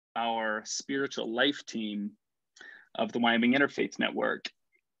our spiritual life team of the Wyoming Interfaith Network.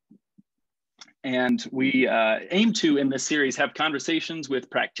 And we aim to, in this series, have conversations with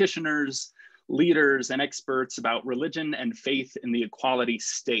practitioners, leaders, and experts about religion and faith in the equality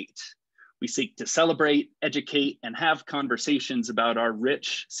state. We seek to celebrate, educate, and have conversations about our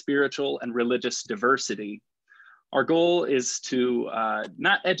rich spiritual and religious diversity. Our goal is to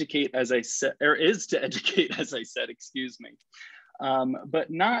not educate, as I said, or is to educate, as I said, excuse me,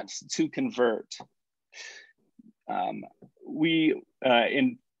 but not to convert. We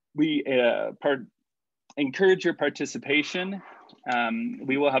encourage your participation.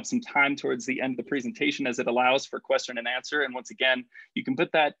 We will have some time towards the end of the presentation as it allows for question and answer. And once again, you can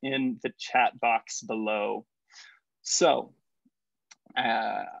put that in the chat box below. So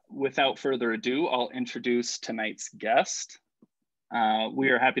without further ado, I'll introduce tonight's guest. We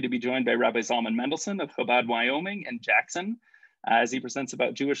are happy to be joined by Rabbi Zalman Mendelsohn of Chabad, Wyoming, and Jackson, as he presents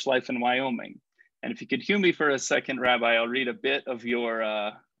about Jewish life in Wyoming. And if you could hear me for a second, Rabbi, I'll read a bit of your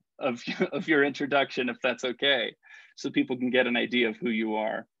introduction, if that's okay, so people can get an idea of who you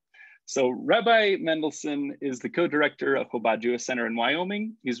are. So Rabbi Mendelsohn is the co-director of Chabad Jewish Center in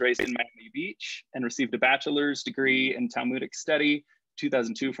Wyoming. He's raised in Miami Beach and received a bachelor's degree in Talmudic study,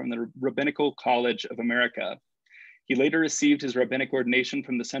 2002, from the Rabbinical College of America. He later received his rabbinic ordination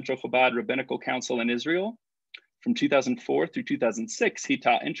from the Central Chabad Rabbinical Council in Israel. From 2004 through 2006, he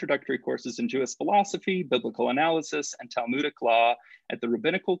taught introductory courses in Jewish philosophy, biblical analysis, and Talmudic law at the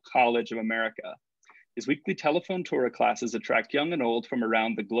Rabbinical College of America. His weekly telephone Torah classes attract young and old from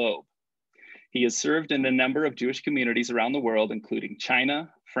around the globe. He has served in a number of Jewish communities around the world, including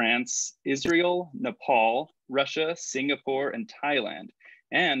China, France, Israel, Nepal, Russia, Singapore, and Thailand,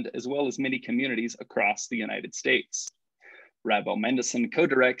 and as well as many communities across the United States. Rabbi Mendelsohn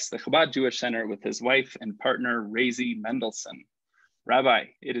co-directs the Chabad Jewish Center with his wife and partner, Rabbi Mendelsohn. Rabbi,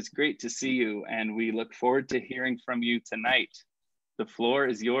 it is great to see you, and we look forward to hearing from you tonight. The floor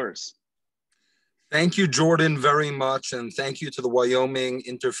is yours. Thank you, Jordan, very much, and thank you to the Wyoming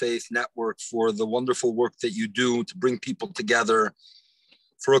Interfaith Network for the wonderful work that you do to bring people together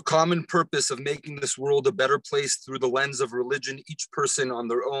for a common purpose of making this world a better place through the lens of religion, each person on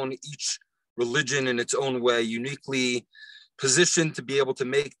their own, each religion in its own way, uniquely positioned to be able to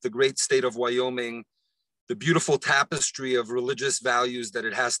make the great state of Wyoming the beautiful tapestry of religious values that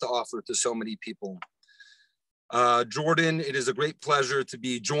it has to offer to so many people. Jordan, it is a great pleasure to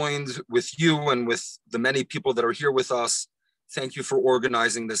be joined with you and with the many people that are here with us. Thank you for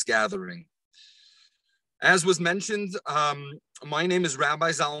organizing this gathering. As was mentioned, my name is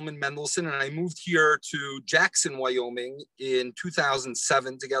Rabbi Zalman Mendelsohn, and I moved here to Jackson, Wyoming in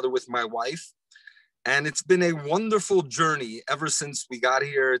 2007 together with my wife. And it's been a wonderful journey ever since we got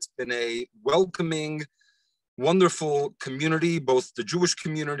here. It's been a welcoming, wonderful community, both the Jewish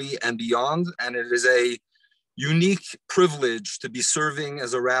community and beyond. And it is a unique privilege to be serving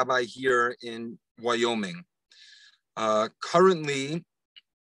as a rabbi here in Wyoming. Currently,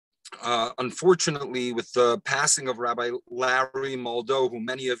 unfortunately, with the passing of Rabbi Larry Muldo, who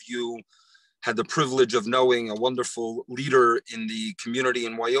many of you had the privilege of knowing, a wonderful leader in the community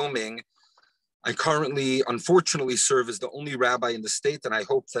in Wyoming, I currently, unfortunately, serve as the only rabbi in the state, and I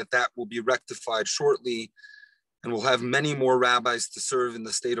hope that that will be rectified shortly, and we'll have many more rabbis to serve in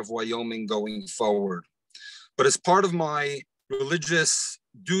the state of Wyoming going forward. But as part of my religious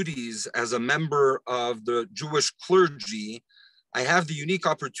duties as a member of the Jewish clergy, I have the unique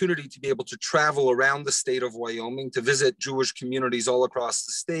opportunity to be able to travel around the state of Wyoming to visit Jewish communities all across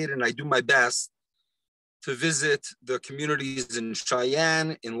the state, and I do my best to visit the communities in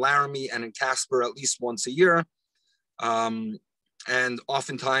Cheyenne, in Laramie, and in Casper at least once a year. And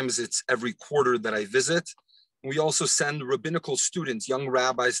oftentimes it's every quarter that I visit. We also send rabbinical students, young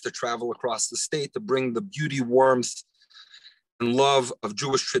rabbis, to travel across the state to bring the beauty, warmth, and love of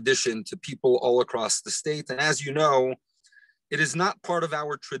Jewish tradition to people all across the state. And as you know, it is not part of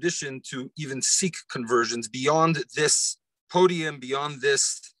our tradition to even seek conversions beyond this podium, beyond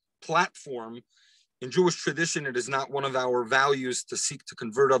this platform. In Jewish tradition, it is not one of our values to seek to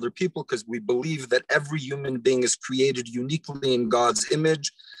convert other people, because we believe that every human being is created uniquely in God's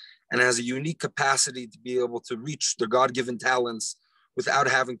image and has a unique capacity to be able to reach their God-given talents without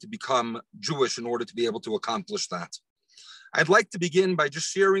having to become Jewish in order to be able to accomplish that. I'd like to begin by just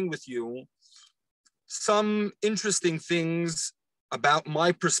sharing with you some interesting things about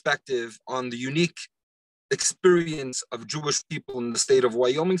my perspective on the unique experience of Jewish people in the state of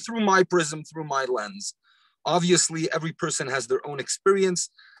Wyoming through my prism, through my lens. Obviously, every person has their own experience,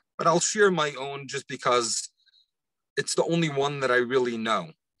 but I'll share my own just because it's the only one that I really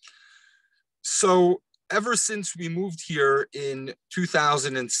know. So ever since we moved here in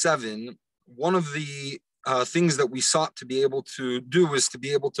 2007, one of the things that we sought to be able to do is to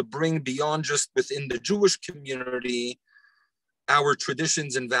be able to bring beyond just within the Jewish community our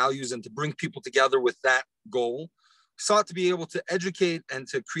traditions and values, and to bring people together with that goal. Sought to be able to educate and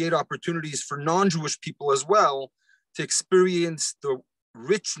to create opportunities for non-Jewish people as well to experience the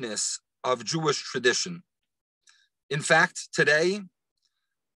richness of Jewish tradition. In fact, today,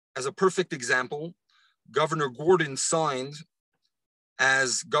 as a perfect example, Governor Gordon signed,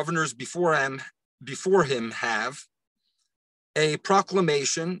 as governors before him have, a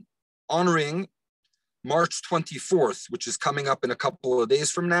proclamation honoring March 24th, which is coming up in a couple of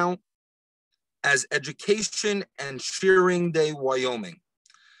days from now, as Education and Sharing Day, Wyoming.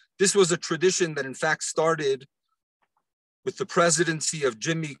 This was a tradition that in fact started with the presidency of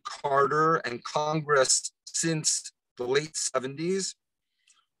Jimmy Carter and Congress since the late 70s,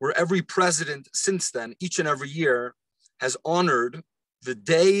 where every president since then, each and every year, has honored the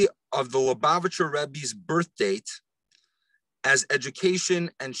day of the Lubavitcher Rebbe's birth date as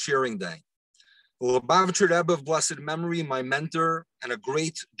Education and Sharing Day. The Lubavitcher Rebbe of blessed memory, my mentor and a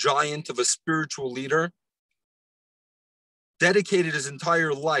great giant of a spiritual leader, dedicated his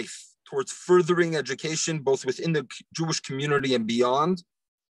entire life towards furthering education, both within the Jewish community and beyond.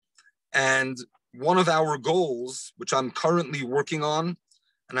 And one of our goals, which I'm currently working on,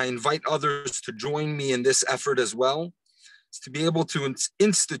 and I invite others to join me in this effort as well, is to be able to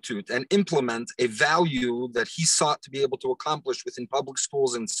institute and implement a value that he sought to be able to accomplish within public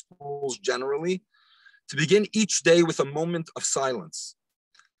schools and schools generally, to begin each day with a moment of silence.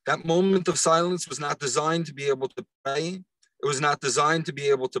 That moment of silence was not designed to be able to pray. It was not designed to be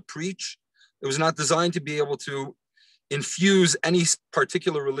able to preach. It was not designed to be able to infuse any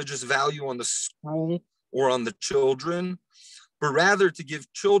particular religious value on the school or on the children, but rather to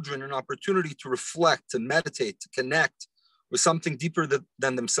give children an opportunity to reflect, to meditate, to connect with something deeper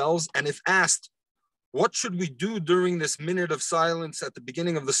than themselves. And if asked, what should we do during this minute of silence at the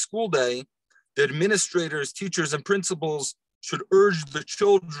beginning of the school day, the administrators, teachers, and principals should urge the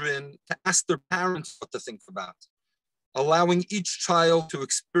children to ask their parents what to think about, allowing each child to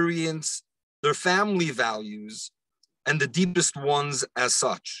experience their family values and the deepest ones as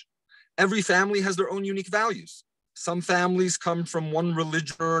such. Every family has their own unique values. Some families come from one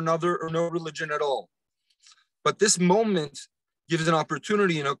religion or another, or no religion at all. But this moment gives an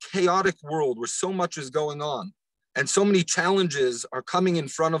opportunity in a chaotic world where so much is going on and so many challenges are coming in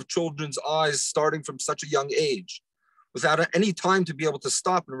front of children's eyes starting from such a young age, without any time to be able to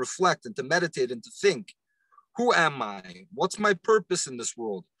stop and reflect and to meditate and to think, who am I? What's my purpose in this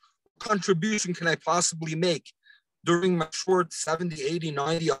world? What contribution can I possibly make during my short 70, 80,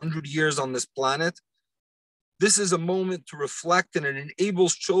 90, 100 years on this planet? This is a moment to reflect, and it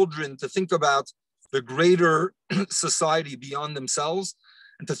enables children to think about the greater society beyond themselves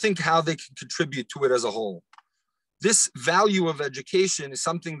and to think how they can contribute to it as a whole. This value of education is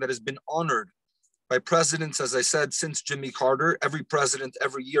something that has been honored by presidents, as I said, since Jimmy Carter, every president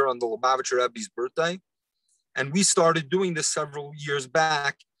every year on the Lubavitcher Rebbe's birthday. And we started doing this several years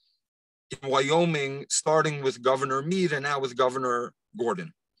back in Wyoming, starting with Governor Meade and now with Governor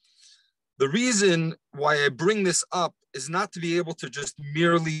Gordon. The reason why I bring this up is not to be able to just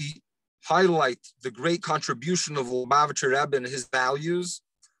merely highlight the great contribution of Lubavitcher Rebbe and his values,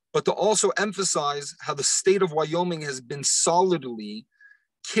 but to also emphasize how the state of Wyoming has been solidly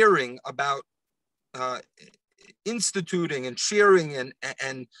caring about instituting and sharing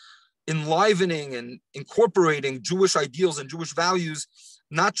and enlivening and incorporating Jewish ideals and Jewish values,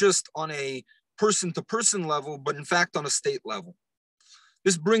 not just on a person-to-person level, but in fact on a state level.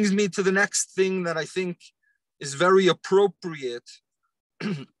 This brings me to the next thing that I think is very appropriate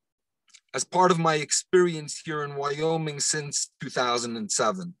as part of my experience here in Wyoming since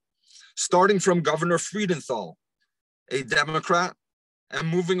 2007. Starting from Governor Friedenthal, a Democrat, and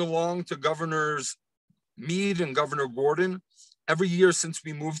moving along to Governors Meade and Governor Gordon. Every year since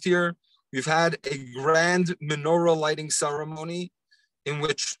we moved here, we've had a grand menorah lighting ceremony in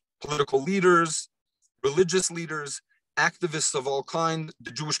which political leaders, religious leaders, activists of all kinds,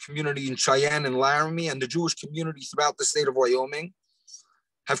 the Jewish community in Cheyenne and Laramie, and the Jewish community throughout the state of Wyoming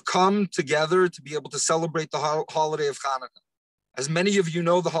have come together to be able to celebrate the holiday of Hanukkah. As many of you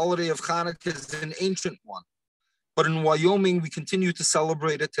know, the holiday of Hanukkah is an ancient one, but in Wyoming, we continue to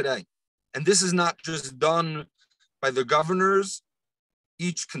celebrate it today. And this is not just done by the governors,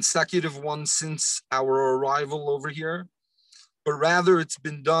 each consecutive one since our arrival over here, but rather it's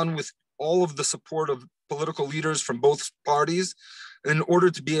been done with all of the support of political leaders from both parties in order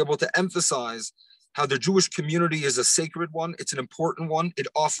to be able to emphasize how the Jewish community is a sacred one. It's an important one. It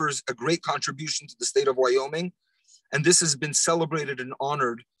offers a great contribution to the state of Wyoming. And this has been celebrated and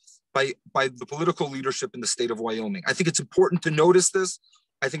honored by the political leadership in the state of Wyoming. I think it's important to notice this.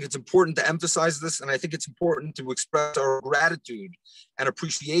 I think it's important to emphasize this. And I think it's important to express our gratitude and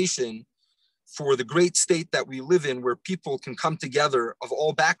appreciation for the great state that we live in, where people can come together of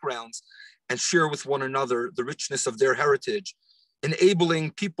all backgrounds and share with one another the richness of their heritage,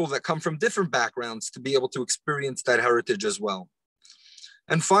 enabling people that come from different backgrounds to be able to experience that heritage as well.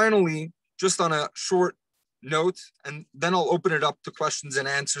 And finally, just on a short note, and then I'll open it up to questions and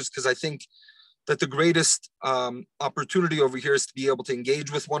answers, because I think that the greatest opportunity over here is to be able to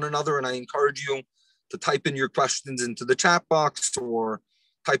engage with one another. And I encourage you to type in your questions into the chat box, or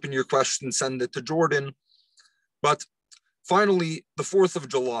type in your questions, send it to Jordan. But finally, the 4th of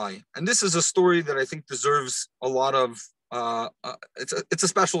July. And this is a story that I think deserves a lot of, it's a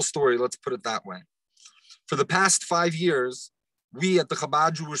special story, let's put it that way. For the past 5 years, we at the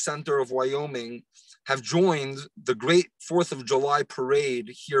Chabad Jewish Center of Wyoming have joined the great 4th of July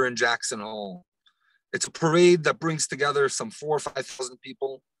parade here in Jackson Hole. It's a parade that brings together some 4,000 or 5,000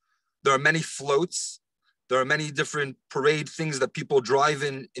 people. There are many floats. There are many different parade things that people drive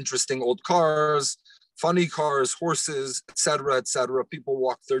in, interesting old cars, funny cars, horses, etc., etc. People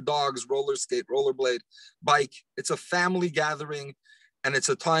walk their dogs, roller skate, rollerblade, bike. It's a family gathering, and it's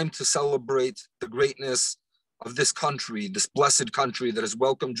a time to celebrate the greatness of this country, this blessed country that has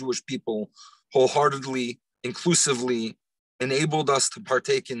welcomed Jewish people wholeheartedly, inclusively, enabled us to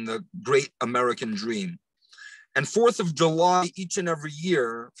partake in the great American dream. And 4th of July, each and every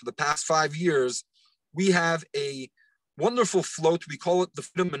year, for the past 5 years, we have a wonderful float. We call it the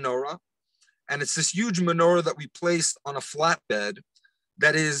Freedom Menorah. And it's this huge menorah that we place on a flatbed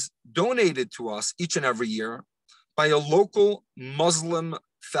that is donated to us each and every year by a local Muslim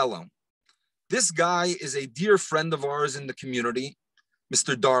fellow. This guy is a dear friend of ours in the community,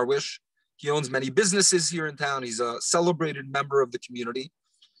 Mr. Darwish. He owns many businesses here in town. He's a celebrated member of the community,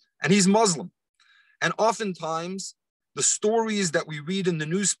 and he's Muslim. And oftentimes, the stories that we read in the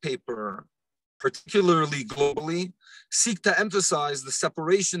newspaper, particularly globally, seek to emphasize the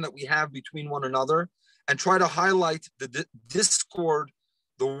separation that we have between one another and try to highlight the discord,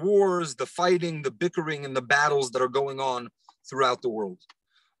 the wars, the fighting, the bickering, and the battles that are going on throughout the world.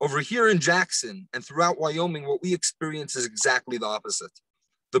 Over here in Jackson and throughout Wyoming, what we experience is exactly the opposite.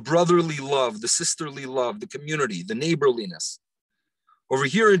 The brotherly love, the sisterly love, the community, the neighborliness. Over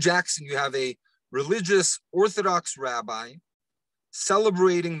here in Jackson, you have a religious Orthodox rabbi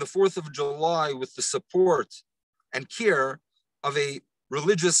celebrating the 4th of July with the support and care of a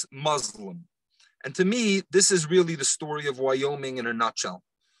religious Muslim. And to me, this is really the story of Wyoming in a nutshell.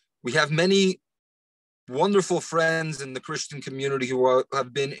 We have many wonderful friends in the Christian community who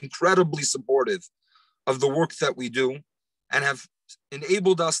have been incredibly supportive of the work that we do and have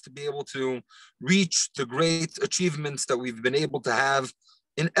enabled us to be able to reach the great achievements that we've been able to have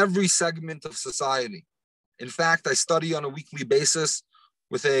in every segment of society. In fact, I study on a weekly basis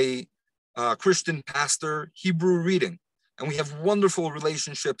with a Christian pastor, Hebrew reading, and we have wonderful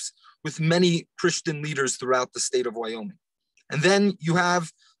relationships with many Christian leaders throughout the state of Wyoming. And then you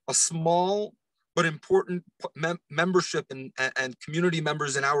have a small but important membership and community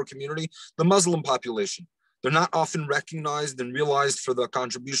members in our community, the Muslim population. They're not often recognized and realized for the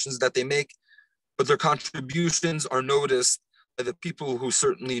contributions that they make, but their contributions are noticed by the people who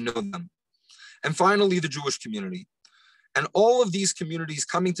certainly know them. And finally, the Jewish community. And all of these communities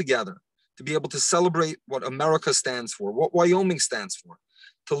coming together to be able to celebrate what America stands for, what Wyoming stands for,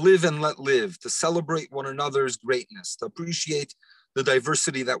 to live and let live, to celebrate one another's greatness, to appreciate the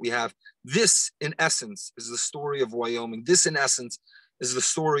diversity that we have. This, in essence, is the story of Wyoming. This, in essence, is the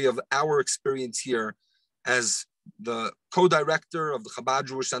story of our experience here as the co-director of the Chabad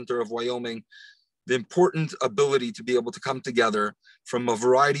Jewish Center of Wyoming, the important ability to be able to come together from a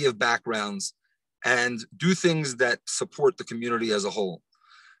variety of backgrounds and do things that support the community as a whole.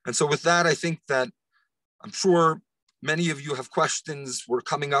 And so with that, I think that I'm sure many of you have questions. We're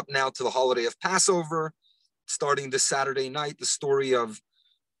coming up now to the holiday of Passover, starting this Saturday night, the story of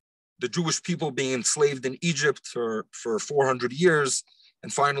the Jewish people being enslaved in Egypt for 400 years,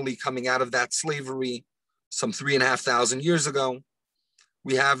 and finally coming out of that slavery some 3,500 years ago.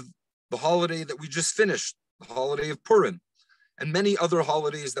 We have the holiday that we just finished, the holiday of Purim, and many other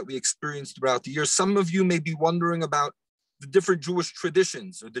holidays that we experience throughout the year. Some of you may be wondering about the different Jewish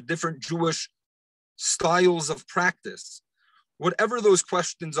traditions or the different Jewish styles of practice. Whatever those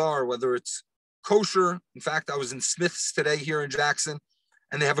questions are, whether it's kosher. In fact, I was in Smith's today here in Jackson,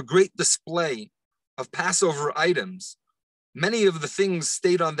 and they have a great display of Passover items many of the things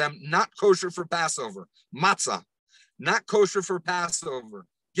stayed on them, not kosher for Passover. Matzah, not kosher for Passover.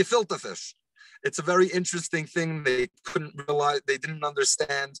 Gefilte fish. It's a very interesting thing. They couldn't realize, they didn't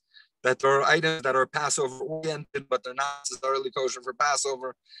understand that there are items that are Passover oriented, but they're not necessarily kosher for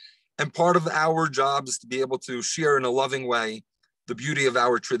Passover. And part of our job is to be able to share in a loving way the beauty of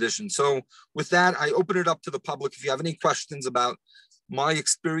our tradition. So with that, I open it up to the public. If you have any questions about my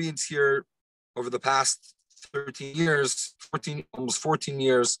experience here over the past 13 years, almost 14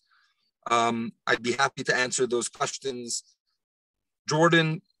 years, I'd be happy to answer those questions.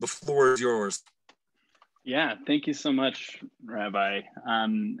 Jordan, the floor is yours. Yeah, thank you so much, Rabbi.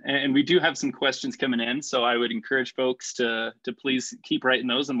 And we do have some questions coming in, so I would encourage folks to please keep writing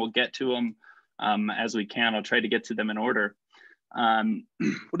those, and we'll get to them as we can. I'll try to get to them in order. One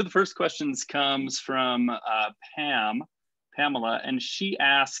of the first questions comes from Pamela, and she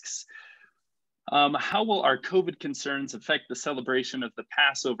asks, how will our COVID concerns affect the celebration of the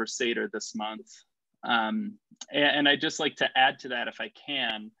Passover Seder this month? And I'd just like to add to that, if I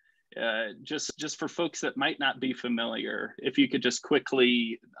can, just for folks that might not be familiar, if you could just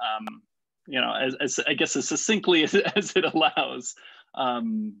quickly, as I guess as succinctly as it allows,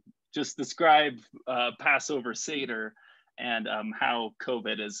 just describe Passover Seder and how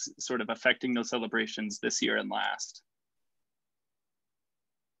COVID is sort of affecting those celebrations this year and last.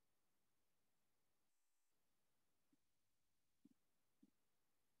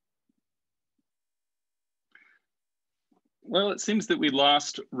 Well, it seems that we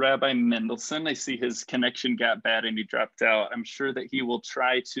lost Rabbi Mendelsohn. I see his connection got bad and he dropped out. I'm sure that he will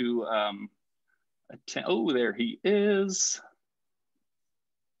try to attend. Oh, there he is.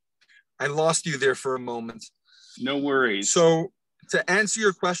 I lost you there for a moment. No worries. So to answer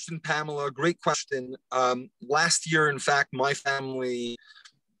your question, Pamela, great question. Last year, in fact, my family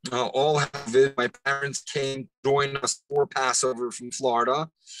all have it. My parents came to join us for Passover from Florida,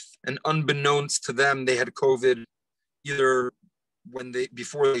 and unbeknownst to them, they had COVID either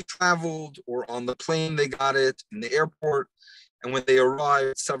before they traveled or on the plane they got it in the airport. And when they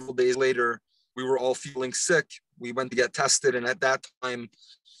arrived several days later, we were all feeling sick. We went to get tested, and at that time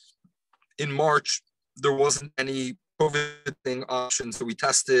in March, there wasn't any COVID thing option, so we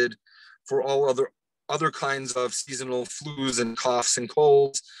tested for all other kinds of seasonal flus and coughs and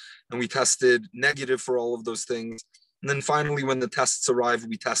colds, and we tested negative for all of those things. And then finally, when the tests arrived,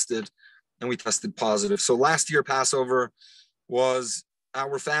 we tested positive. So last year, Passover was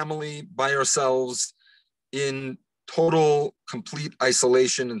our family by ourselves in total, complete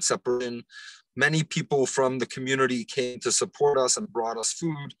isolation and separation. Many people from the community came to support us and brought us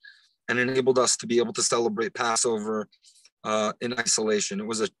food and enabled us to be able to celebrate Passover in isolation. It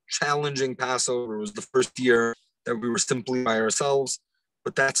was a challenging Passover. It was the first year that we were simply by ourselves,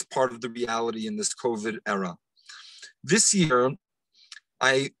 but that's part of the reality in this COVID era. This year,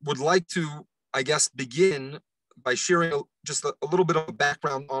 I would like to, I guess, begin by sharing just a little bit of a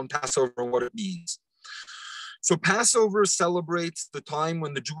background on Passover and what it means. So Passover celebrates the time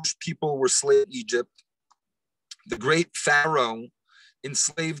when the Jewish people were slaves in Egypt. The great Pharaoh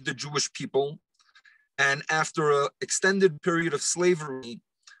enslaved the Jewish people. And after an extended period of slavery,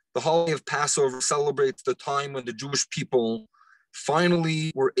 the holiday of Passover celebrates the time when the Jewish people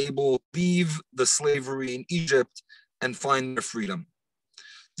finally were able to leave the slavery in Egypt and find their freedom.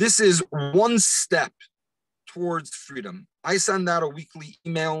 This is one step towards freedom. I send out a weekly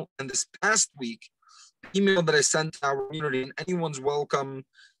email, and this past week, the email that I sent to our community, and anyone's welcome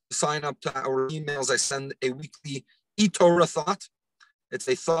to sign up to our emails, I send a weekly e-Torah thought. It's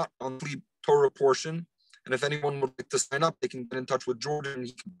a thought on the Torah portion. And if anyone would like to sign up, they can get in touch with Jordan and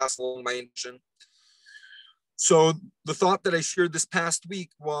he can pass along my intention. So the thought that I shared this past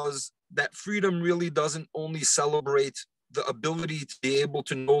week was that freedom really doesn't only celebrate the ability to be able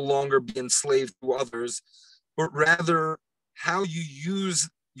to no longer be enslaved to others, but rather how you use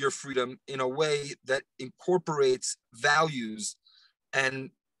your freedom in a way that incorporates values and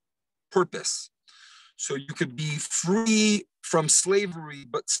purpose. So you could be free from slavery,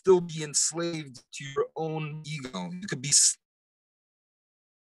 but still be enslaved to your own ego. You could be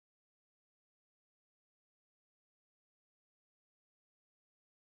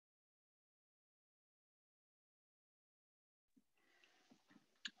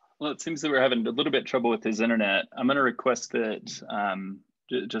Well, it seems that we're having a little bit of trouble with his internet. I'm going to request that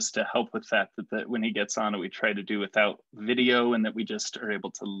just to help with that when he gets on, we try to do without video and that we just are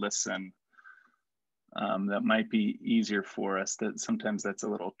able to listen. That might be easier for us. That sometimes that's a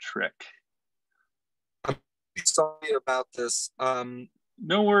little trick. I'm sorry about this.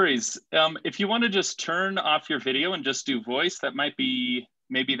 No worries. If you want to just turn off your video and just do voice, that might be,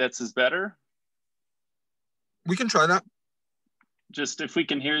 maybe that's better. We can try that. just if we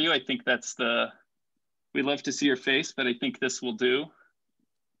can hear you, I think that's we love to see your face, but I think this will do.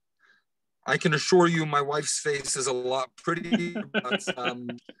 I can assure you my wife's face is a lot prettier, but,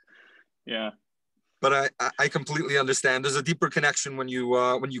 yeah. But I completely understand. There's a deeper connection when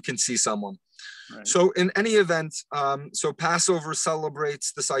you can see someone. Right. So in any event, so Passover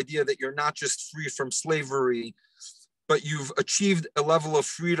celebrates this idea that you're not just free from slavery, but you've achieved a level of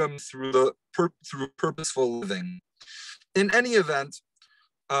freedom through through purposeful living. In any event,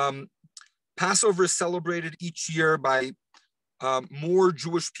 Passover is celebrated each year by more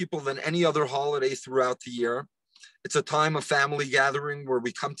Jewish people than any other holiday throughout the year. It's a time of family gathering where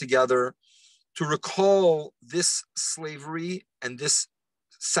we come together to recall this slavery and this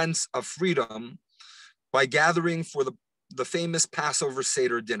sense of freedom by gathering for the famous Passover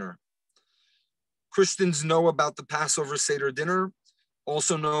Seder dinner. Christians know about the Passover Seder dinner,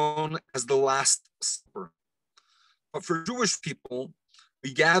 also known as the Last Supper. But for Jewish people,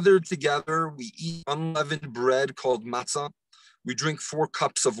 we gather together, we eat unleavened bread called matzah, we drink 4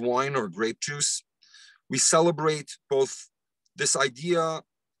 cups of wine or grape juice. We celebrate both this idea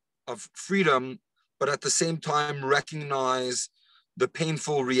of freedom, but at the same time recognize the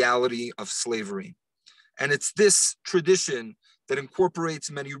painful reality of slavery. And it's this tradition that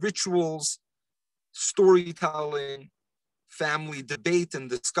incorporates many rituals, storytelling, family debate and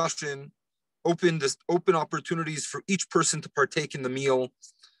discussion, open opportunities for each person to partake in the meal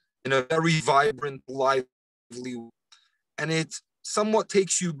in a very vibrant, lively way. And it somewhat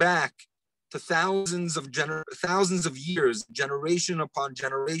takes you back to thousands of years, generation upon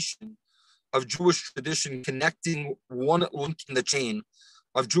generation of Jewish tradition, connecting one link in the chain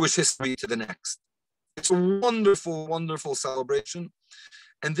of Jewish history to the next. It's a wonderful, wonderful celebration.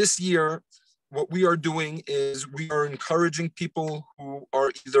 And this year, what we are doing is we are encouraging people who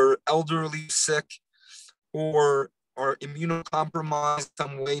are either elderly, sick, or are immunocompromised in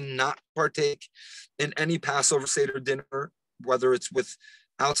some way not partake in any Passover Seder dinner, whether it's with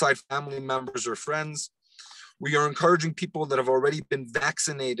outside family members or friends. We are encouraging people that have already been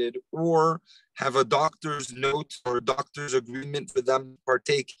vaccinated or have a doctor's note or a doctor's agreement for them to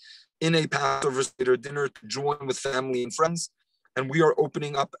partake in a Passover Seder dinner to join with family and friends. And we are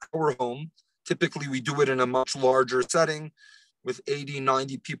opening up our home. Typically, we do it in a much larger setting with 80,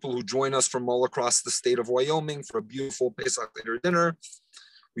 90 people who join us from all across the state of Wyoming for a beautiful Pesach Seder dinner.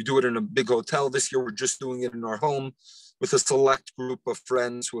 We do it in a big hotel. This year, we're just doing it in our home with a select group of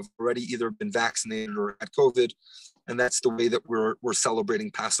friends who have already either been vaccinated or had COVID. And that's the way that we're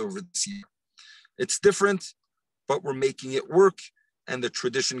celebrating Passover this year. It's different, but we're making it work, and the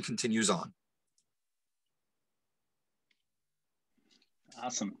tradition continues on.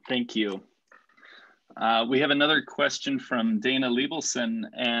 Awesome, thank you. We have another question from Dana Liebelson,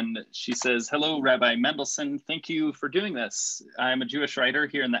 and she says, hello, Rabbi Mendelsohn. Thank you for doing this. I'm a Jewish writer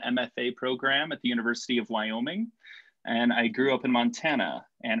here in the MFA program at the University of Wyoming, and I grew up in Montana,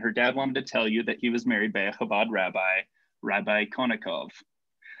 and her dad wanted to tell you that he was married by a Chabad rabbi, Rabbi Konnikov.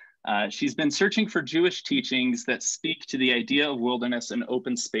 She's been searching for Jewish teachings that speak to the idea of wilderness and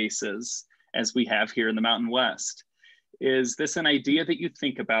open spaces as we have here in the Mountain West. Is this an idea that you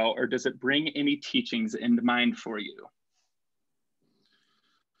think about, or does it bring any teachings into mind for you?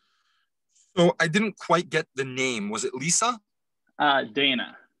 So I didn't quite get the name. Was it Lisa?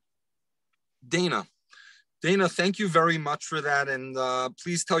 Dana. Dana, thank you very much for that. And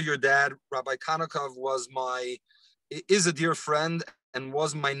please tell your dad, Rabbi Konnikov is a dear friend and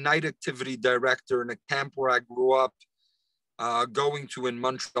was my night activity director in a camp where I grew up going to in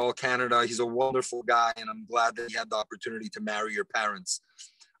Montreal, Canada. He's a wonderful guy, and I'm glad that he had the opportunity to marry your parents.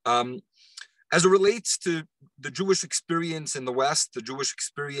 As it relates to the Jewish experience in the West, the Jewish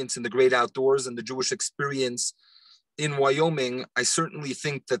experience in the great outdoors, and the Jewish experience in Wyoming, I certainly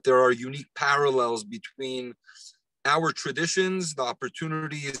think that there are unique parallels between our traditions, the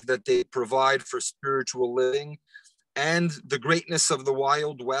opportunities that they provide for spiritual living, and the greatness of the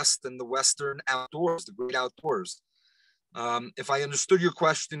Wild West and the Western outdoors, the great outdoors. If I understood your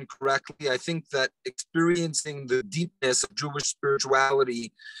question correctly, I think that experiencing the deepness of Jewish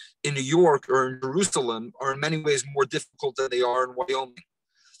spirituality in New York or in Jerusalem are in many ways more difficult than they are in Wyoming.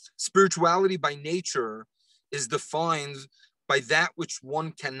 Spirituality by nature is defined by that which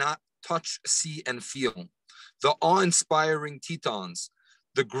one cannot touch, see, and feel. The awe-inspiring Tetons,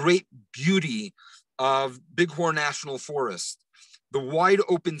 the great beauty of Bighorn National Forest, the wide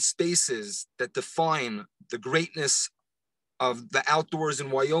open spaces that define the greatness of the outdoors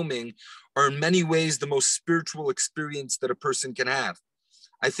in Wyoming are in many ways the most spiritual experience that a person can have.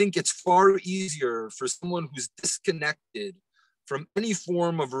 I think it's far easier for someone who's disconnected from any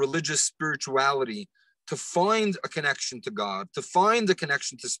form of religious spirituality to find a connection to God, to find a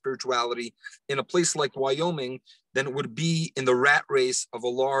connection to spirituality in a place like Wyoming than it would be in the rat race of a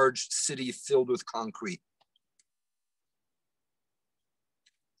large city filled with concrete.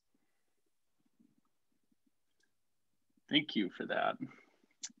 Thank you for that.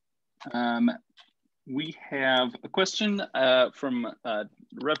 We have a question from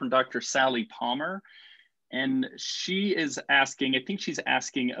Reverend Dr. Sally Palmer, and she is asking, I think she's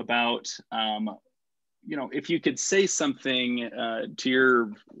asking about, you know, if you could say something to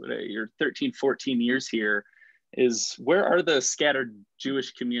your 13, 14 years here, is where are the scattered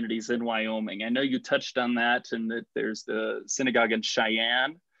Jewish communities in Wyoming? I know you touched on that and that there's the synagogue in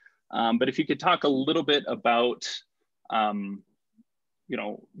Cheyenne, but if you could talk a little bit about you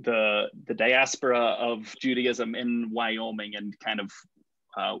know, the diaspora of Judaism in Wyoming and kind of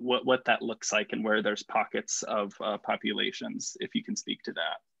what that looks like and where there's pockets of populations, if you can speak to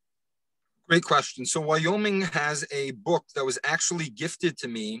that. Great question. So Wyoming has a book that was actually gifted to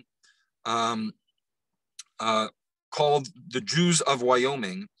me called The Jews of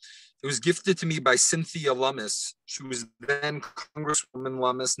Wyoming. It was gifted to me by Cynthia Lummis. She was then Congresswoman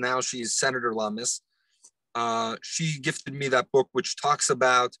Lummis. Now she's Senator Lummis. She gifted me that book, which talks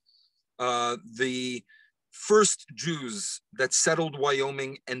about the first Jews that settled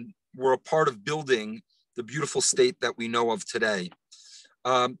Wyoming and were a part of building the beautiful state that we know of today.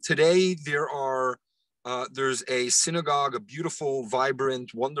 Today, there's a synagogue, a beautiful,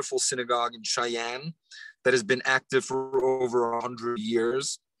 vibrant, wonderful synagogue in Cheyenne that has been active for over 100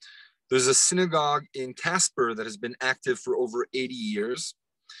 years. There's a synagogue in Casper that has been active for over 80 years.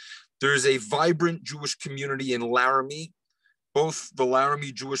 There's a vibrant Jewish community in Laramie, both the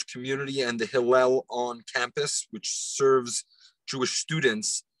Laramie Jewish community and the Hillel on campus, which serves Jewish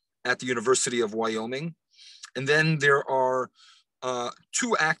students at the University of Wyoming. And then there are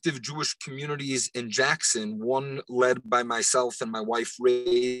two active Jewish communities in Jackson, one led by myself and my wife,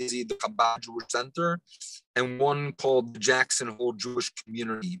 Razy, the Chabad Jewish Center, and one called the Jackson Hole Jewish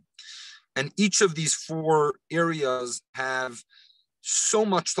Community. And each of these four areas have so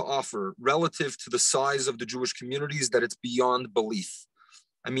much to offer relative to the size of the Jewish communities that it's beyond belief.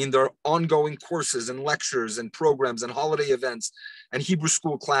 I mean, there are ongoing courses and lectures and programs and holiday events and Hebrew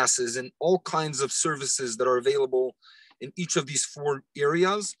school classes and all kinds of services that are available in each of these four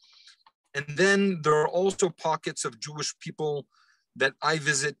areas. And then there are also pockets of Jewish people that I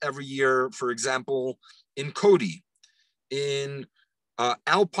visit every year, for example, in Cody, in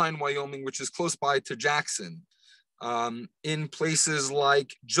Alpine, Wyoming, which is close by to Jackson, in places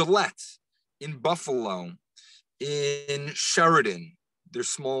like Gillette, in Buffalo, in Sheridan. There's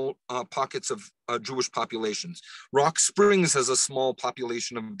small pockets of Jewish populations. Rock Springs has a small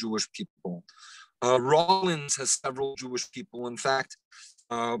population of Jewish people. Rawlins has several Jewish people. In fact,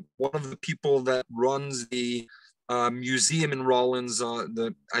 one of the people that runs the museum in Rawlins, I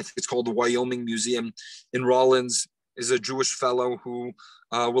think it's called the Wyoming Museum in Rawlins, is a Jewish fellow who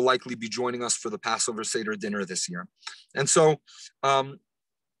will likely be joining us for the Passover Seder dinner this year. And so the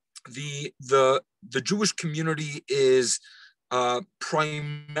Jewish community is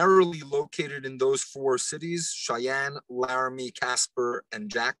primarily located in those four cities, Cheyenne, Laramie, Casper,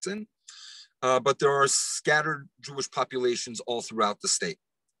 and Jackson. But there are scattered Jewish populations all throughout the state.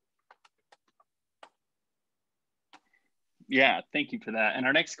 Yeah, thank you for that. And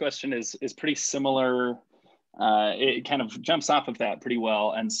our next question is pretty similar. It kind of jumps off of that pretty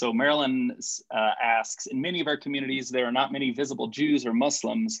well. And so Marilyn asks, in many of our communities, there are not many visible Jews or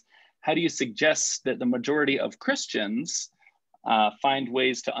Muslims. How do you suggest that the majority of Christians find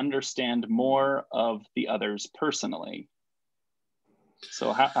ways to understand more of the others personally?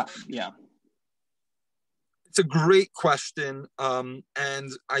 So yeah. It's a great question.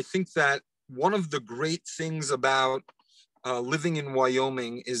 And I think that one of the great things about living in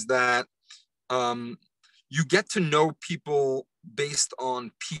Wyoming is that you get to know people based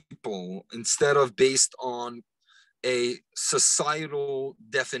on people instead of based on a societal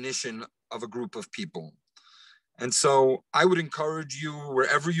definition of a group of people. And so I would encourage you,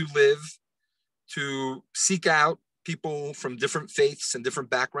 wherever you live, to seek out people from different faiths and different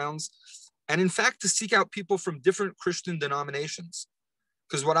backgrounds. And in fact, to seek out people from different Christian denominations.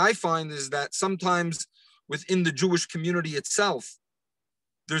 Because what I find is that sometimes within the Jewish community itself,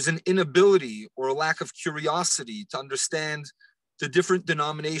 there's an inability or a lack of curiosity to understand the different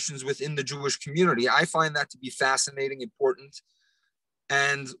denominations within the Jewish community. I find that to be fascinating, important,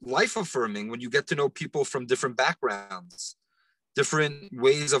 and life-affirming when you get to know people from different backgrounds, different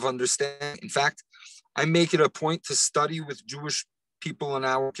ways of understanding. In fact, I make it a point to study with Jewish people in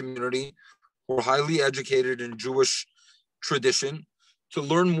our community who are highly educated in Jewish tradition, to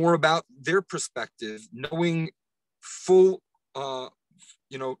learn more about their perspective, knowing full well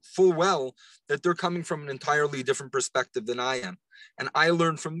that they're coming from an entirely different perspective than I am. And I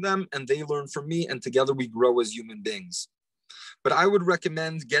learn from them and they learn from me, and together we grow as human beings. But I would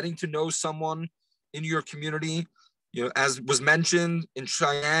recommend getting to know someone in your community. You know, as was mentioned in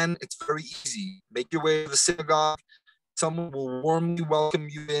Cheyenne, it's very easy. Make your way to the synagogue. Someone will warmly welcome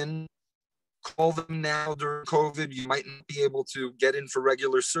you in. Call them now during COVID. You might not be able to get in for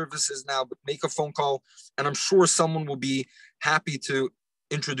regular services now, but make a phone call, and I'm sure someone will be happy to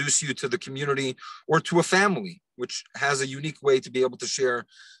introduce you to the community or to a family, which has a unique way to be able to share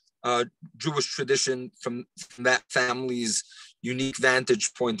Jewish tradition from that family's unique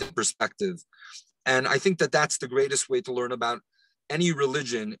vantage point and perspective. And I think that that's the greatest way to learn about any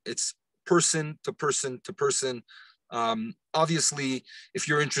religion. It's person to person to person. Obviously, if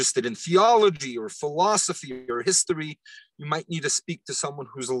you're interested in theology or philosophy or history, you might need to speak to someone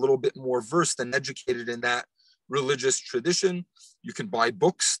who's a little bit more versed and educated in that religious tradition. You can buy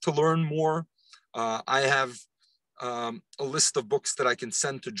books to learn more. I have a list of books that I can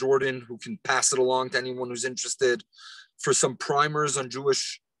send to Jordan, who can pass it along to anyone who's interested, for some primers on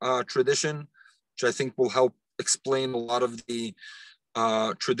Jewish tradition, which I think will help explain a lot of the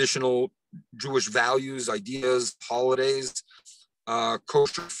traditional Jewish values, ideas, holidays,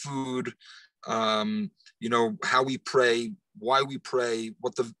 kosher food, how we pray, why we pray,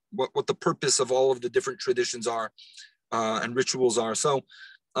 what the purpose of all of the different traditions are and rituals are. So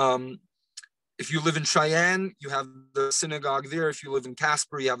if you live in Cheyenne, you have the synagogue there. If you live in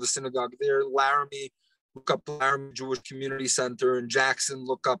Casper, you have the synagogue there. Laramie, look up the Laramie Jewish Community Center. In Jackson,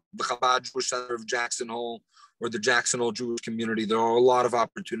 look up the Chabad Jewish Center of Jackson Hole or the Jackson Hole Jewish Community. There are a lot of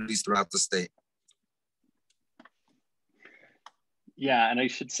opportunities throughout the state. Yeah, and I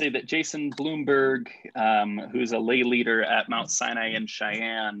should say that Jason Bloomberg, who's a lay leader at Mount Sinai in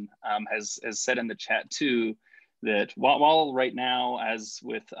Cheyenne, has said in the chat too, that while right now, as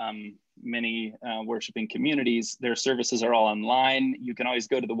with many worshiping communities, their services are all online, you can always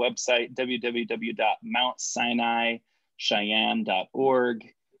go to the website,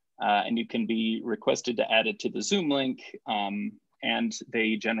 www.mountsinaicheyenne.org, and you can be requested to add it to the Zoom link. And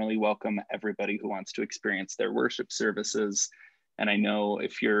they generally welcome everybody who wants to experience their worship services. And I know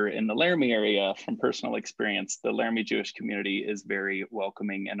if you're in the Laramie area, from personal experience, the Laramie Jewish community is very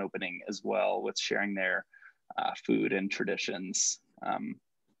welcoming and opening as well, with sharing their food and traditions.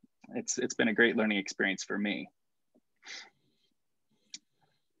 It's been a great learning experience for me.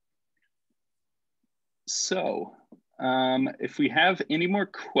 So if we have any more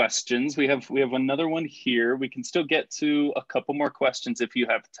questions, we have another one here. We can still get to a couple more questions if you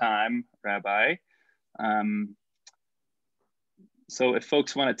have time, Rabbi. So if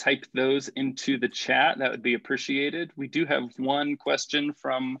folks want to type those into the chat, that would be appreciated. We do have one question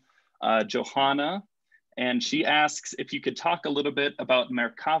from Johanna, and she asks if you could talk a little bit about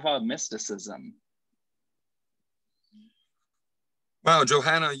Merkava mysticism. Wow,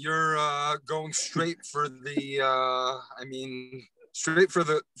 Johanna, you're going straight for the, straight for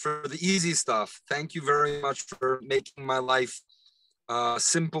the easy stuff. Thank you very much for making my life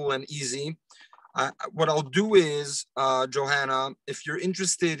simple and easy. What I'll do is, Johanna, if you're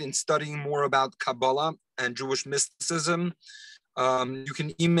interested in studying more about Kabbalah and Jewish mysticism, you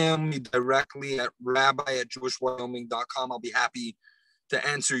can email me directly at rabbi@jewishwyoming.com. I'll be happy to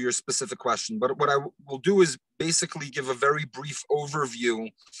answer your specific question. But what I will do is basically give a very brief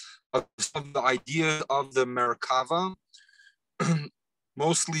overview of some of the ideas of the Merkava,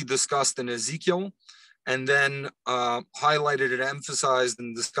 mostly discussed in Ezekiel, and then highlighted and emphasized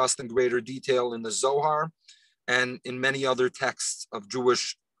and discussed in greater detail in the Zohar and in many other texts of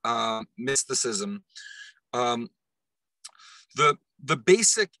Jewish mysticism. The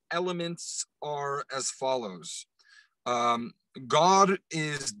basic elements are as follows. God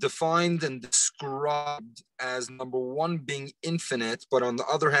is defined and described as, number one, being infinite, but on the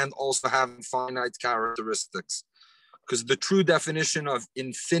other hand, also having finite characteristics. Because the true definition of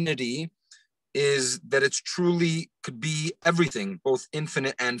infinity is that it's truly could be everything, both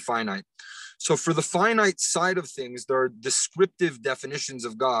infinite and finite. So for the finite side of things, there are descriptive definitions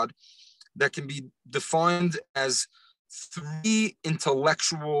of God that can be defined as 3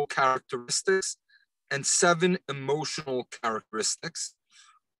 intellectual characteristics and 7 emotional characteristics,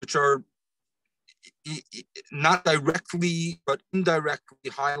 which are not directly, but indirectly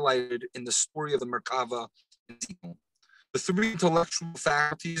highlighted in the story of the Merkava. The 3 intellectual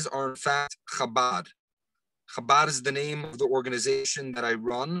faculties are, in fact, Chabad. Chabad is the name of the organization that I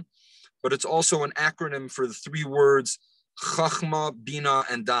run, but it's also an acronym for the 3 words Chachma, Bina,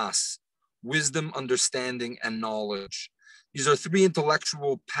 and Das, wisdom, understanding, and knowledge. These are three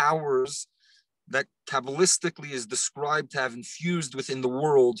intellectual powers that Kabbalistically is described to have infused within the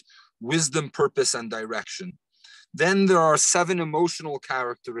world wisdom, purpose, and direction. Then there are 7 emotional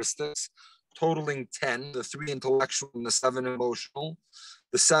characteristics, totaling 10, the 3 intellectual and the 7 emotional.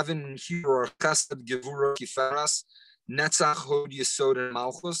 The 7 here are Chesed, Gevura, Tiferes, Netzach, Hod, Yesod, and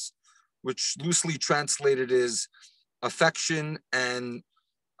Malchus, which loosely translated is affection, and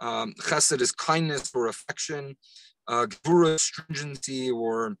Chesed is kindness or affection, Gevura is stringency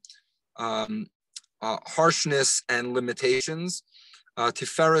or harshness and limitations.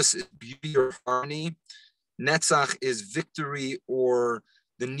 Tiferes is beauty or harmony. Netzach is victory or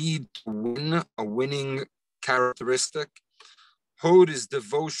the need to win, a winning characteristic. Hod is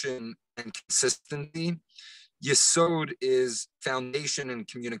devotion and consistency. Yesod is foundation and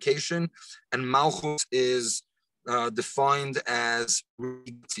communication. And Malchus is defined as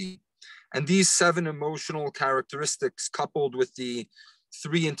reality. And these 7 emotional characteristics, coupled with the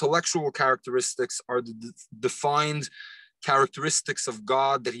 3 intellectual characteristics, are the defined characteristics of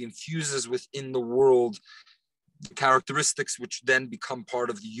God that he infuses within the world, the characteristics which then become part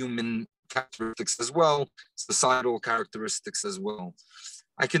of the human characteristics as well, societal characteristics as well.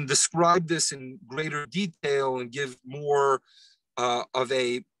 I can describe this in greater detail and give more of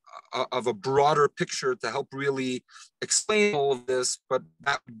a broader picture to help really explain all of this, but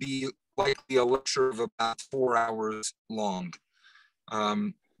that would be likely a lecture of about 4 hours long.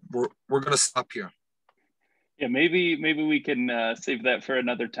 We're going to stop here. Yeah, maybe we can save that for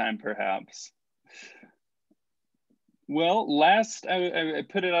another time, perhaps. Well, last I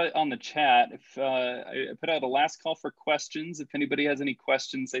put it out on the chat. If I put out a last call for questions. If anybody has any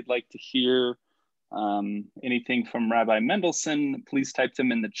questions they'd like to hear, anything from Rabbi Mendelsohn, please type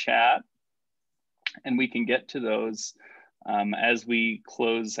them in the chat, and we can get to those as we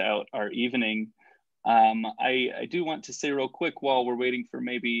close out our evening. I do want to say real quick while we're waiting for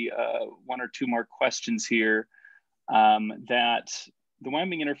maybe 1 or 2 more questions here, that the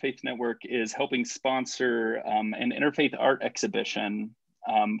Wyoming Interfaith Network is helping sponsor an interfaith art exhibition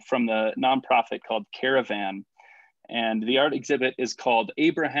from the nonprofit called Caravan. And the art exhibit is called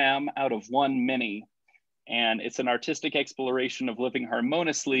Abraham Out of One Many. And it's an artistic exploration of living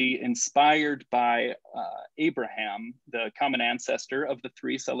harmoniously, inspired by Abraham, the common ancestor of the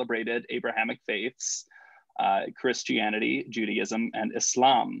 3 celebrated Abrahamic faiths, Christianity, Judaism, and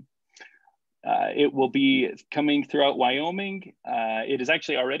Islam. It will be coming throughout Wyoming. It is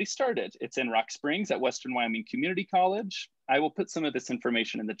actually already started. It's in Rock Springs at Western Wyoming Community College. I will put some of this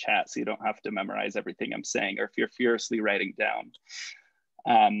information in the chat so you don't have to memorize everything I'm saying, or if you're furiously writing down.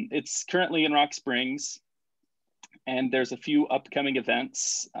 It's currently in Rock Springs, and there's a few upcoming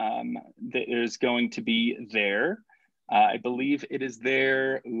events that is going to be there. I believe it is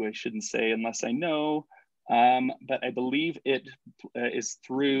there. Ooh, I shouldn't say unless I know. But I believe it is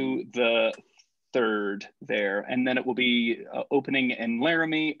through the 3rd there. And then it will be opening in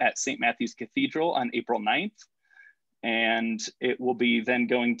Laramie at St. Matthew's Cathedral on April 9th. And it will be then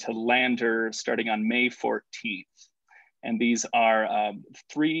going to Lander starting on May 14th. And these are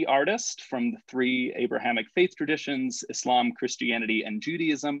 3 artists from the 3 Abrahamic faith traditions: Islam, Christianity, and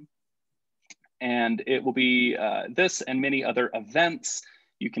Judaism. And it will be this and many other events.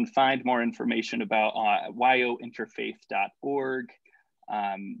 You can find more information about wyointerfaith.org,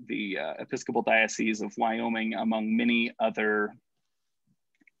 the Episcopal Diocese of Wyoming, among many other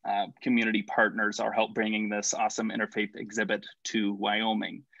community partners, are help bringing this awesome interfaith exhibit to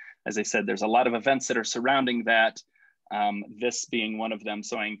Wyoming. As I said, there's a lot of events that are surrounding that, this being one of them.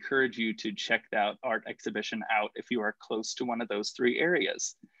 So I encourage you to check that art exhibition out if you are close to one of those 3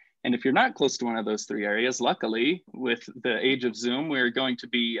 areas. And if you're not close to one of those 3 areas, luckily, with the age of Zoom, we're going to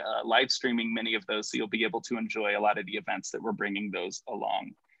be live streaming many of those, so you'll be able to enjoy a lot of the events that we're bringing those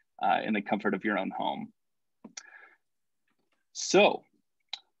along in the comfort of your own home. So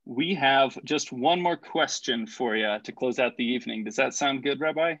we have just one more question for you to close out the evening. Does that sound good,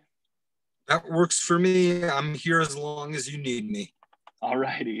 Rabbi? That works for me. I'm here as long as you need me. All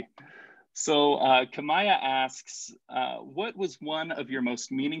righty. So Kamaya asks, what was one of your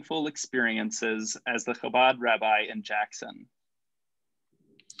most meaningful experiences as the Chabad rabbi in Jackson?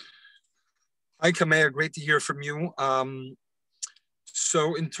 Hi, Kamaya, great to hear from you.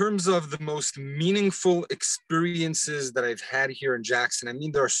 So in terms of the most meaningful experiences that I've had here in Jackson, I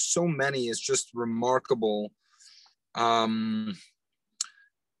mean, there are so many, it's just remarkable. Trying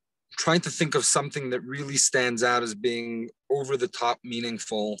to think of something that really stands out as being over the top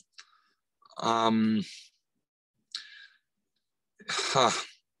meaningful. One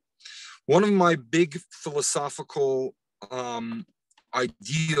of my big philosophical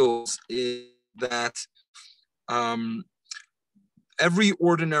ideals is that every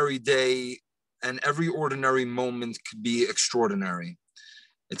ordinary day and every ordinary moment could be extraordinary.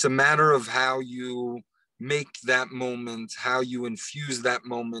 It's a matter of how you make that moment, how you infuse that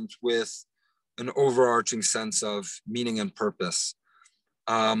moment with an overarching sense of meaning and purpose.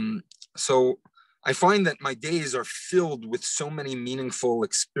 So I find that my days are filled with so many meaningful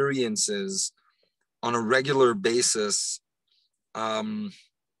experiences on a regular basis. Trying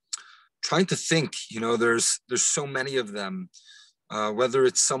to think, there's so many of them, whether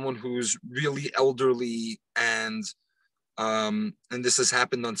it's someone who's really elderly and this has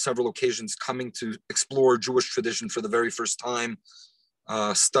happened on several occasions, coming to explore Jewish tradition for the very first time,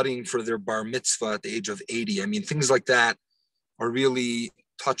 studying for their bar mitzvah at the age of 80. I mean, things like that are really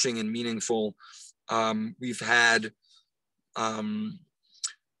touching and meaningful. We've had,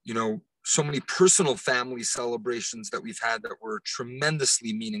 so many personal family celebrations that we've had that were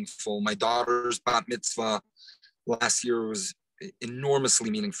tremendously meaningful. My daughter's bat mitzvah last year was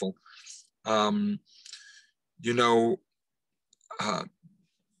enormously meaningful.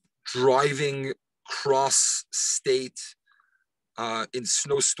 Driving cross state in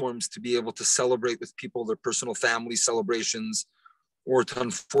snowstorms to be able to celebrate with people their personal family celebrations, or to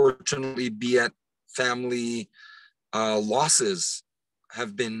unfortunately be at family losses,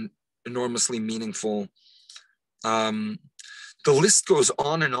 have been enormously meaningful. The list goes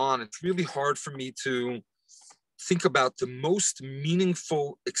on and on. It's really hard for me to think about the most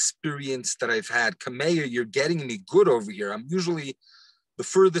meaningful experience that I've had. Kameya, you're getting me good over here. I'm usually the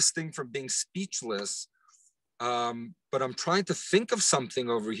furthest thing from being speechless, but I'm trying to think of something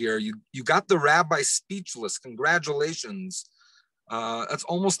over here. You got the rabbi speechless. Congratulations. That's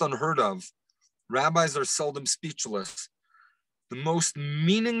almost unheard of. Rabbis are seldom speechless. The most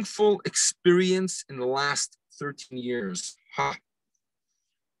meaningful experience in the last 13 years.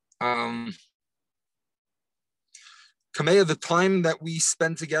 Kameya, the time that we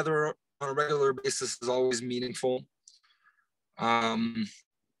spend together on a regular basis is always meaningful. The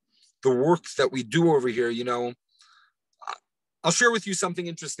work that we do over here, I'll share with you something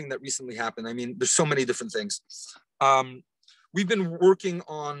interesting that recently happened. I mean, there's so many different things. We've been working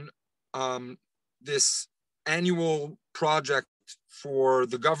on this annual project for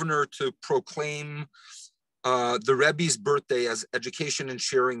the governor to proclaim the Rebbe's birthday as Education and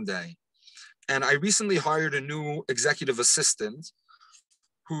Sharing Day. And I recently hired a new executive assistant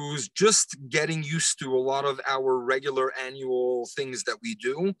who's just getting used to a lot of our regular annual things that we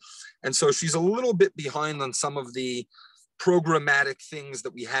do. And so she's a little bit behind on some of the programmatic things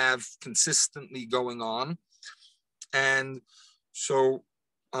that we have consistently going on. And so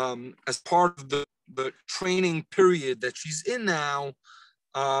as part of the training period that she's in now,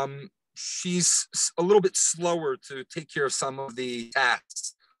 she's a little bit slower to take care of some of the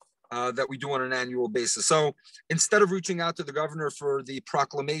tasks that we do on an annual basis. So instead of reaching out to the governor for the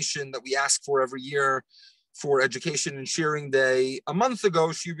proclamation that we ask for every year for Education and Sharing Day, a month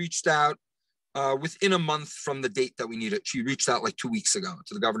ago, she reached out within a month from the date that we need it. She reached out like 2 weeks ago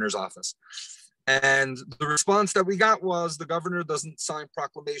to the governor's office. And the response that we got was the governor doesn't sign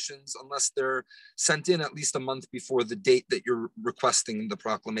proclamations unless they're sent in at least a month before the date that you're requesting the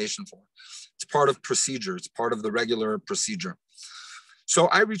proclamation for. It's part of procedure. It's part of the regular procedure. So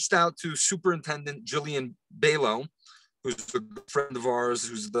I reached out to Superintendent Jillian Balo, who's a good friend of ours,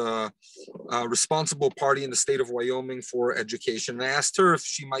 who's the responsible party in the state of Wyoming for education. And I asked her if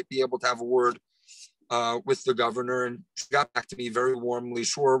she might be able to have a word with the governor, and she got back to me very warmly.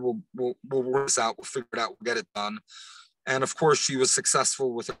 Sure, we'll work this out. We'll figure it out. We'll get it done. And of course, she was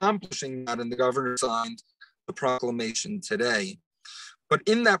successful with accomplishing that, and the governor signed the proclamation today. But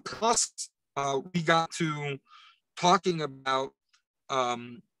in that process, we got to talking about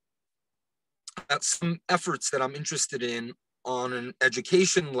some efforts that I'm interested in on an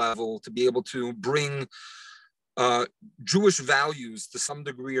education level to be able to bring Jewish values to some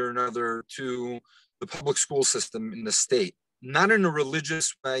degree or another to the public school system in the state. Not in a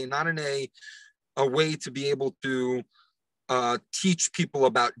religious way, not in a way to be able to teach people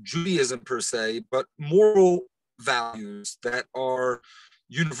about Judaism per se, but moral values that are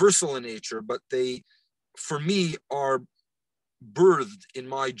universal in nature, but they, for me, are birthed in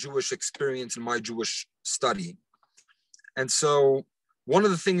my Jewish experience and my Jewish study. And so one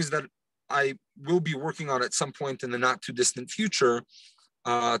of the things that I will be working on at some point in the not too distant future,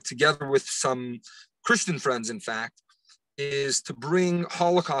 together with some Christian friends, in fact, is to bring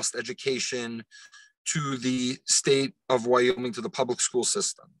Holocaust education to the state of Wyoming, to the public school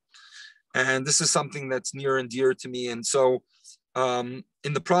system. And this is something that's near and dear to me. And so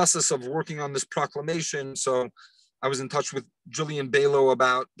in the process of working on this proclamation, so I was in touch with Jillian Balo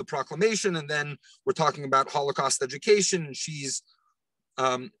about the proclamation, and then we're talking about Holocaust education, and she's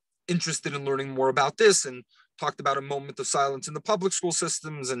interested in learning more about this and talked about a moment of silence in the public school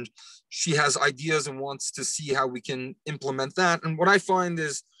systems. And she has ideas and wants to see how we can implement that. And what I find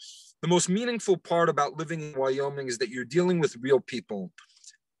is the most meaningful part about living in Wyoming is that you're dealing with real people.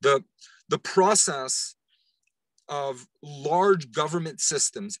 The process of large government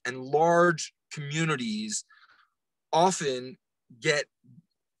systems and large communities often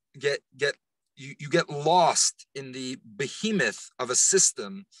you get lost in the behemoth of a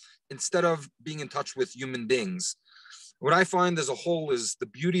system instead of being in touch with human beings. What I find as a whole is the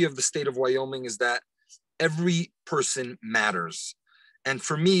beauty of the state of Wyoming is that every person matters. And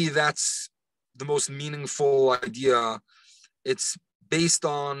for me, that's the most meaningful idea. It's based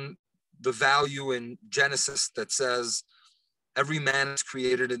on the value in Genesis that says every man is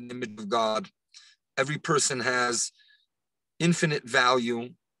created in the image of God. Every person has infinite value,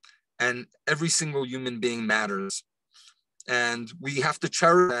 and every single human being matters. And we have to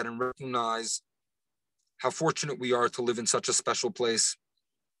cherish that and recognize how fortunate we are to live in such a special place.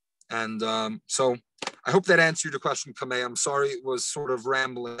 And so I hope that answered your question, Kamei. I'm sorry it was sort of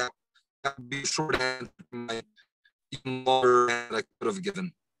rambling. That would be a short answer to my even longer answer I could have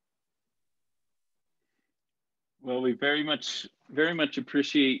given. Well, we very much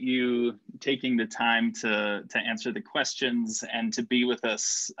appreciate you taking the time to answer the questions and to be with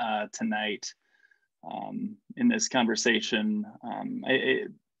us tonight in this conversation. I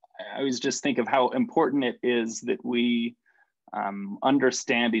always just think of how important it is that we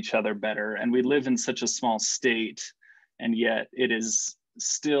understand each other better. And we live in such a small state, and yet it is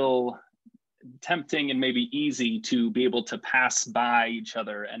still tempting and maybe easy to be able to pass by each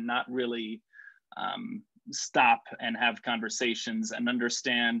other and not really stop and have conversations and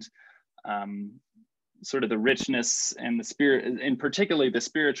understand sort of the richness and the spirit, and particularly the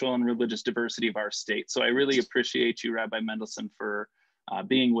spiritual and religious diversity of our state. So I really appreciate you, Rabbi Mendelsohn, for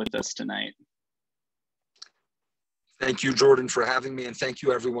being with us tonight. Thank you, Jordan, for having me, and thank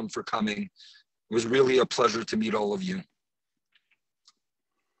you everyone for coming. It was really a pleasure to meet all of you.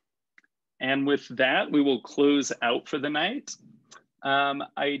 And with that, we will close out for the night.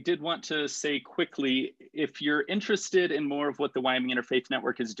 I did want to say quickly, if you're interested in more of what the Wyoming Interfaith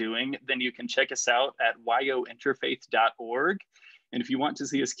Network is doing, then you can check us out at wyointerfaith.org. And if you want to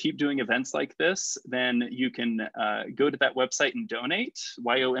see us keep doing events like this, then you can go to that website and donate,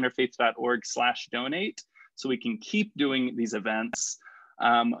 wyointerfaith.org/donate, so we can keep doing these events.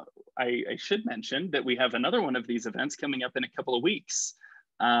 I should mention that we have another one of these events coming up in a couple of weeks.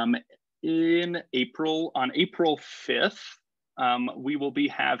 In April, on April 5th, we will be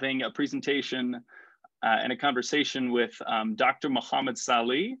having a presentation and a conversation with Dr. Muhammad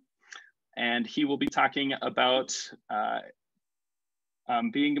Salih, and he will be talking about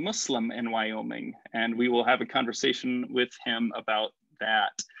being a Muslim in Wyoming, and we will have a conversation with him about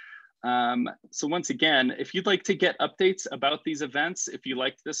that. So once again, if you'd like to get updates about these events, if you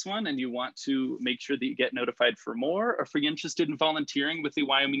liked this one and you want to make sure that you get notified for more, or if you're interested in volunteering with the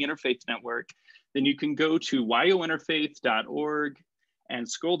Wyoming Interfaith Network, then you can go to wyointerfaith.org and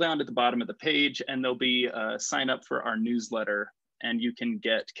scroll down to the bottom of the page, and there'll be a sign up for our newsletter, and you can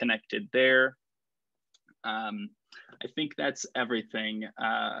get connected there. I think that's everything.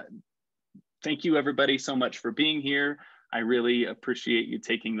 Thank you everybody so much for being here. I really appreciate you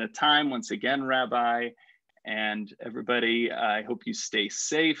taking the time once again, Rabbi, and everybody, I hope you stay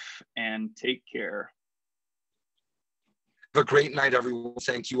safe and take care. Have a great night, everyone.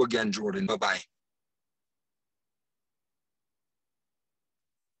 Thank you again, Jordan. Bye-bye.